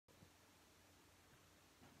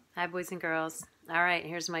Hi, boys and girls. All right,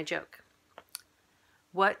 here's my joke.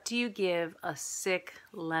 What do you give a sick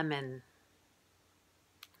lemon?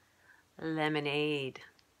 Lemonade.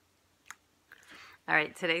 All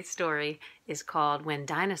right, today's story is called When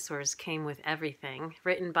Dinosaurs Came with Everything,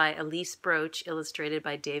 written by Elise Broach, illustrated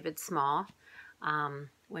by David Small.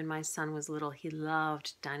 When my son was little, he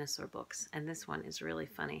loved dinosaur books, and this one is really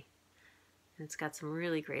funny. And it's got some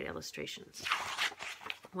really great illustrations.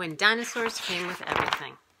 When Dinosaurs Came with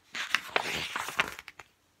Everything.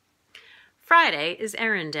 Friday is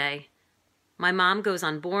errand day. My mom goes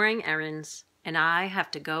on boring errands, and I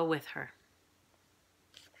have to go with her.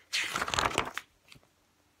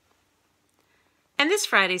 And this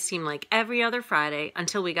Friday seemed like every other Friday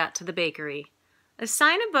until we got to the bakery. A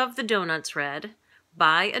sign above the donuts read,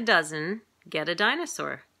 "Buy a dozen, get a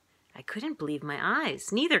dinosaur." I couldn't believe my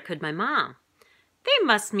eyes. Neither could my mom. "They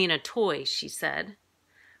must mean a toy," she said.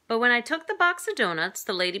 But when I took the box of donuts,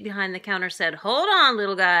 the lady behind the counter said, "Hold on,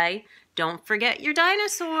 little guy. Don't forget your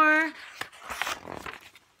dinosaur."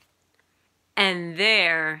 And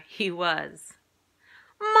there he was.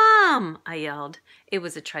 "Mom!" I yelled. It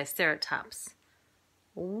was a triceratops.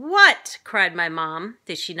 "What?" cried my mom.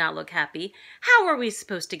 Did she not look happy? "How are we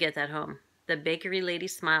supposed to get that home?" The bakery lady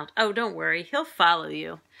smiled. "Oh, don't worry. He'll follow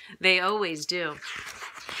you. They always do."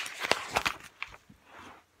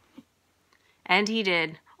 And he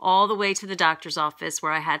did, all the way to the doctor's office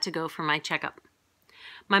where I had to go for my checkup.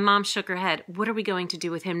 My mom shook her head. "What are we going to do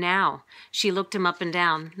with him now?" She looked him up and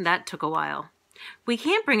down. That took a while. "We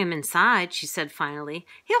can't bring him inside," she said finally.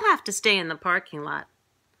 "He'll have to stay in the parking lot."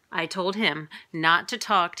 I told him not to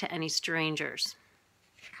talk to any strangers.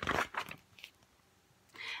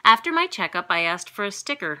 After my checkup, I asked for a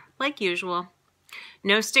sticker, like usual.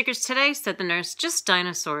 "No stickers today," said the nurse, "just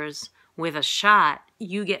dinosaurs. With a shot,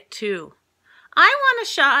 you get 2. "I want a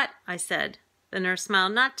shot," I said. The nurse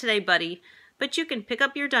smiled. "Not today, buddy, but you can pick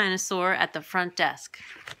up your dinosaur at the front desk."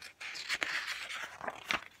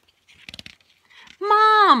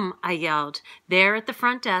 "Mom!" I yelled. There at the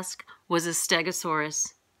front desk was a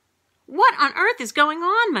stegosaurus. "What on earth is going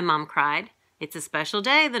on?" my mom cried. "It's a special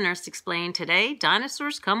day," the nurse explained. "Today,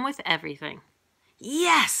 dinosaurs come with everything."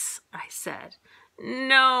 "Yes," I said.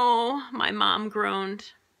 "No," my mom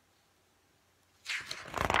groaned.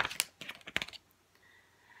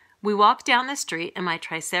 We walked down the street, and my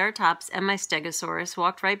triceratops and my stegosaurus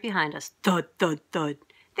walked right behind us. Thud, thud, thud.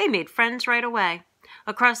 They made friends right away.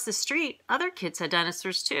 Across the street, other kids had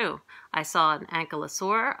dinosaurs too. I saw an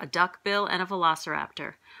ankylosaur, a duckbill, and a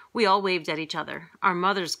velociraptor. We all waved at each other. Our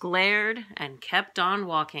mothers glared and kept on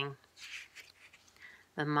walking.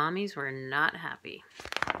 The mommies were not happy.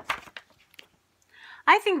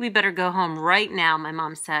 "I think we better go home right now," my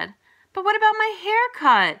mom said. "But what about my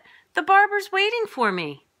haircut? The barber's waiting for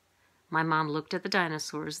me." My mom looked at the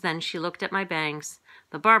dinosaurs, then she looked at my bangs.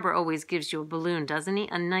 "The barber always gives you a balloon, doesn't he?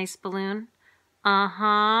 A nice balloon?"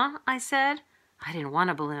 "Uh-huh," I said. I didn't want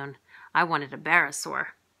a balloon. I wanted a barosaur.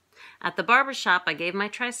 At the barber shop, I gave my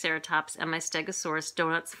triceratops and my stegosaurus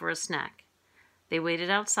donuts for a snack. They waited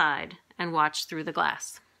outside and watched through the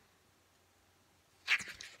glass.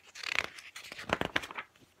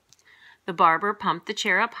 The barber pumped the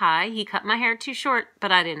chair up high. He cut my hair too short,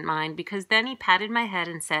 but I didn't mind because then he patted my head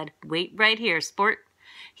and said, "Wait right here, sport."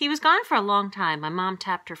 He was gone for a long time. My mom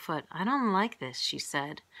tapped her foot. "I don't like this," she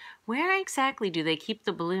said. "Where exactly do they keep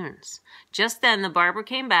the balloons?" Just then the barber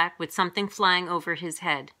came back with something flying over his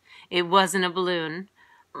head. It wasn't a balloon.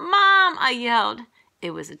 "Mom!" I yelled.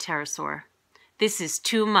 It was a pterosaur. "This is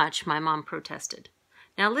too much," my mom protested.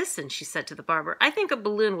 "Now listen," she said to the barber. "I think a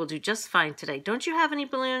balloon will do just fine today. Don't you have any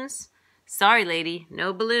balloons?" "Sorry, lady,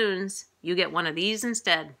 no balloons. You get one of these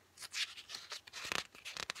instead."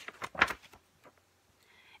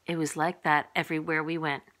 It was like that everywhere we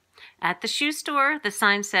went. At the shoe store, the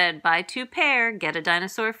sign said, "Buy 2 pair, get a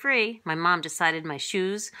dinosaur free." My mom decided my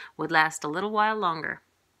shoes would last a little while longer.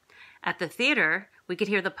 At the theater, we could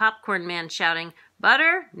hear the popcorn man shouting,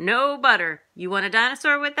 "Butter? No butter. You want a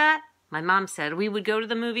dinosaur with that?" My mom said we would go to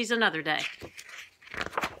the movies another day.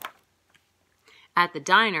 At the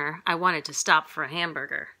diner, I wanted to stop for a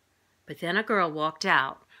hamburger. But then a girl walked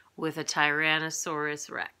out with a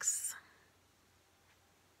Tyrannosaurus Rex.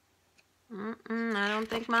 I don't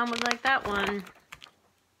think Mom would like that one.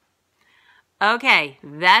 "Okay,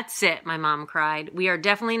 that's it," my mom cried. "We are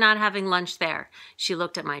definitely not having lunch there." She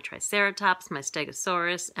looked at my Triceratops, my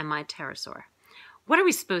Stegosaurus, and my Pterosaur. "What are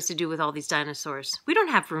we supposed to do with all these dinosaurs? We don't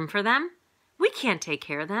have room for them. We can't take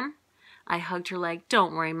care of them." I hugged her leg.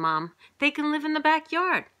 "Don't worry, Mom. They can live in the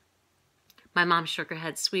backyard." My mom shook her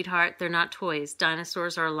head. "Sweetheart, they're not toys.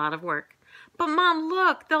 Dinosaurs are a lot of work." But Mom,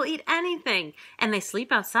 look, they'll eat anything. And they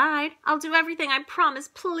sleep outside. I'll do everything, I promise.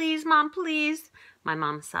 Please, Mom, please. My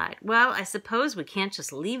mom sighed. Well, I suppose we can't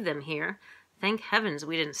just leave them here. Thank heavens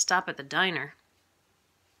we didn't stop at the diner.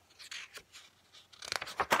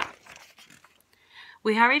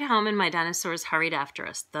 We hurried home and my dinosaurs hurried after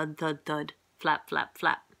us. Thud, thud, thud. Flap, flap,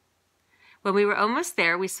 flap. When we were almost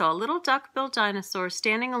there, we saw a little duck-billed dinosaur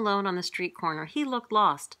standing alone on the street corner. He looked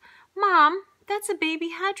lost. Mom, that's a baby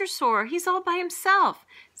hadrosaur. He's all by himself.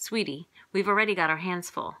 Sweetie, we've already got our hands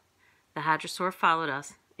full. The hadrosaur followed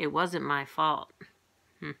us. It wasn't my fault.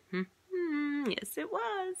 Yes, it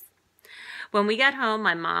was. When we got home,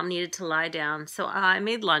 my mom needed to lie down, so I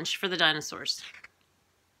made lunch for the dinosaurs.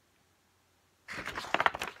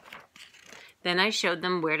 Then I showed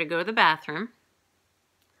them where to go to the bathroom.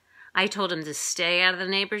 I told him to stay out of the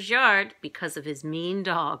neighbor's yard because of his mean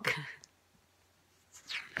dog.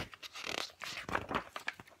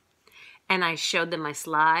 And I showed them my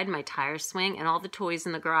slide, my tire swing, and all the toys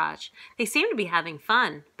in the garage. They seemed to be having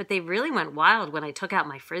fun, but they really went wild when I took out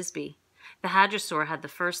my Frisbee. The hadrosaur had the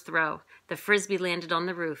first throw. The Frisbee landed on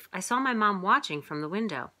the roof. I saw my mom watching from the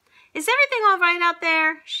window. Is everything all right out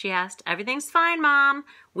there? She asked. Everything's fine, Mom.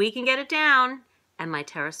 We can get it down. And my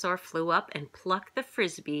pterosaur flew up and plucked the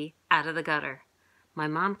Frisbee out of the gutter. My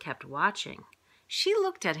mom kept watching. She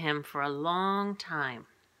looked at him for a long time.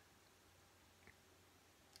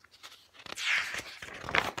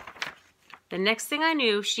 The next thing I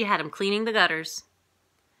knew, she had him cleaning the gutters.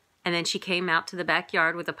 And then she came out to the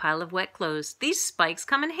backyard with a pile of wet clothes. These spikes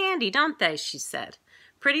come in handy, don't they? She said.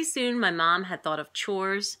 Pretty soon, my mom had thought of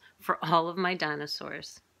chores for all of my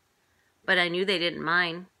dinosaurs. But I knew they didn't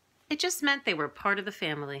mind. It just meant they were part of the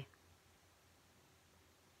family.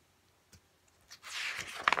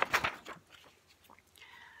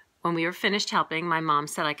 When we were finished helping, my mom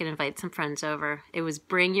said I could invite some friends over. It was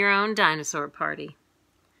bring your own dinosaur party.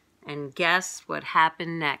 And guess what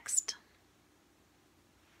happened next?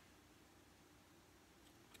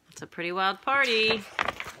 It's a pretty wild party.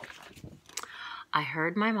 I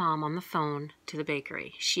heard my mom on the phone to the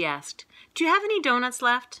bakery. She asked, "Do you have any donuts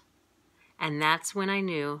left?" And that's when I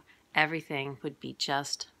knew everything would be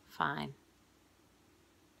just fine.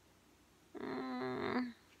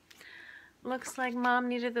 Looks like Mom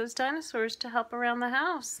needed those dinosaurs to help around the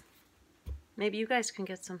house. Maybe you guys can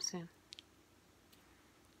get some soon.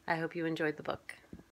 I hope you enjoyed the book.